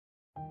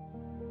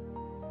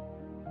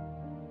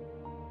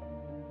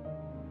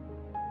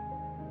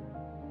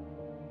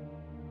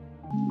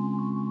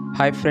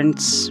Hi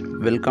friends,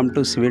 welcome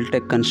to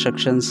CIVILTECH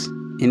Constructions.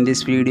 In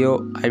this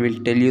video, I will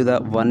tell you the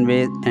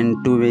one-way and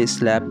two-way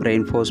slab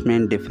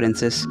reinforcement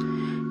differences.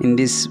 In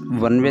this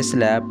one-way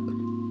slab,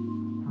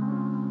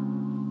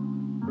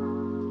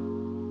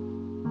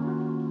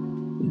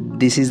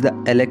 this is the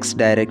LX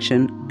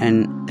direction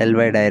and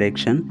LY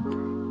direction.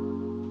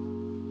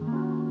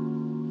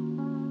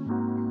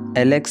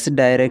 LX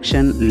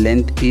direction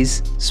length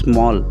is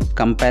small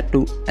compared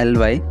to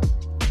LY.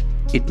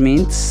 It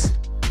means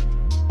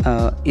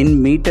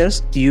in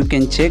meters you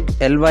can check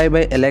LY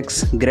by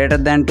LX greater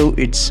than to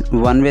its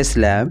one-way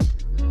slab,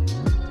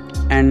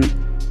 and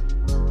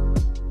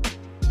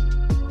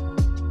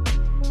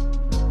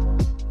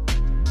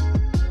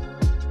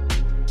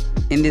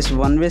in this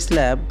one-way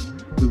slab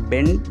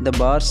bend the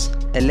bars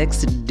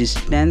LX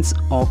distance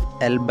of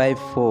L by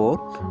 4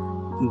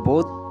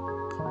 both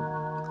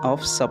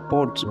of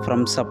supports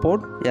from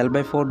support L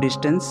by 4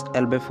 distance,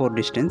 L by 4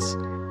 distance,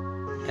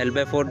 L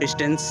by 4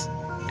 distance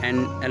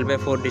and L by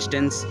 4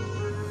 distance,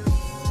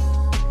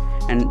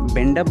 and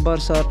bend up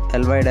bars are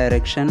LY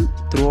direction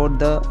throughout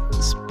the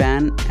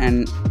span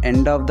and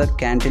end of the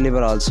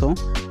cantilever also.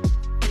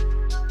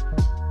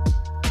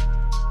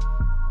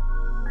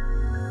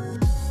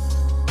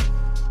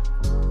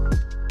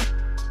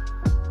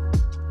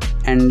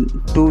 And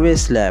two-way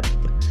slab,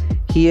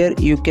 here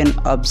you can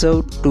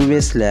observe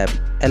two-way slab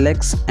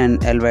LX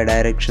and LY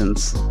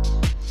directions.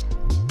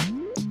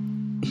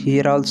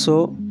 Here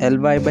also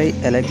LY by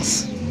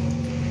LX.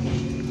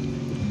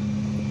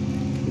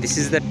 This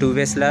is the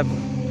two-way slab,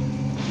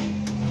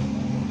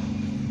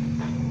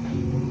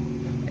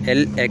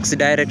 LX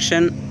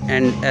direction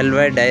and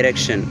LY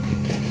direction.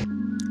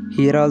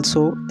 Here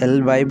also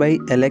LY by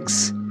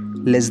LX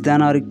less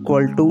than or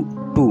equal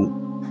to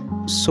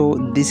 2.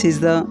 So this is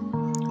the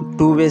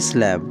two-way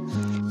slab.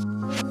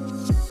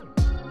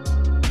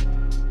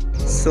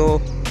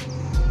 So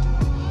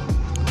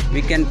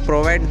we can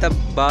provide the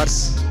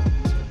bars,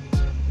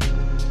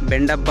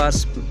 bend up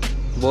bars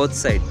both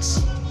sides,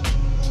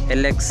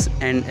 LX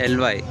and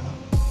LY.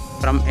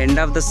 From end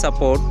of the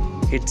support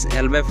it's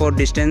L by 4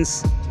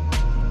 distance,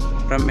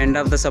 from end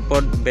of the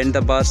support bend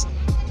the bars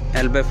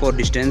L by 4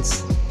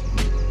 distance,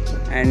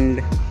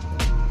 and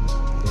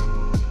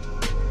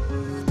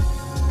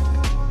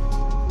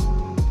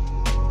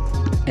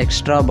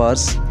extra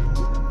bars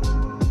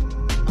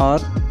are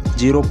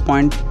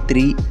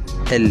 0.3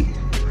 L.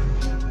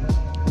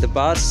 The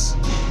bars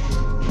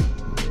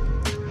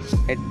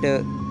at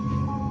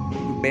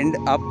bend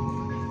up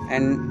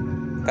and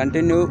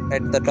continue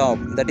at the top,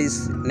 that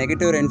is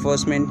negative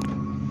reinforcement,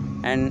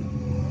 and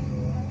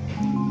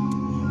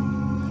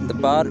the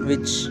bar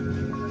which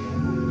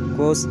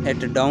goes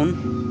at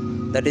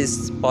down, that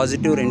is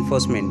positive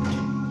reinforcement.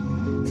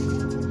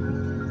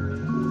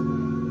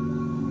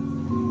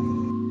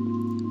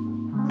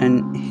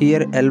 And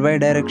here LY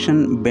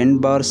direction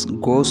bend bars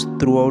goes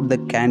throughout the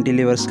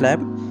cantilever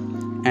slab,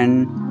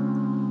 and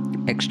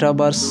extra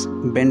bars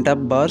bent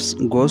up bars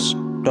goes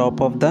top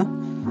of the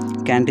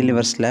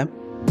cantilever slab.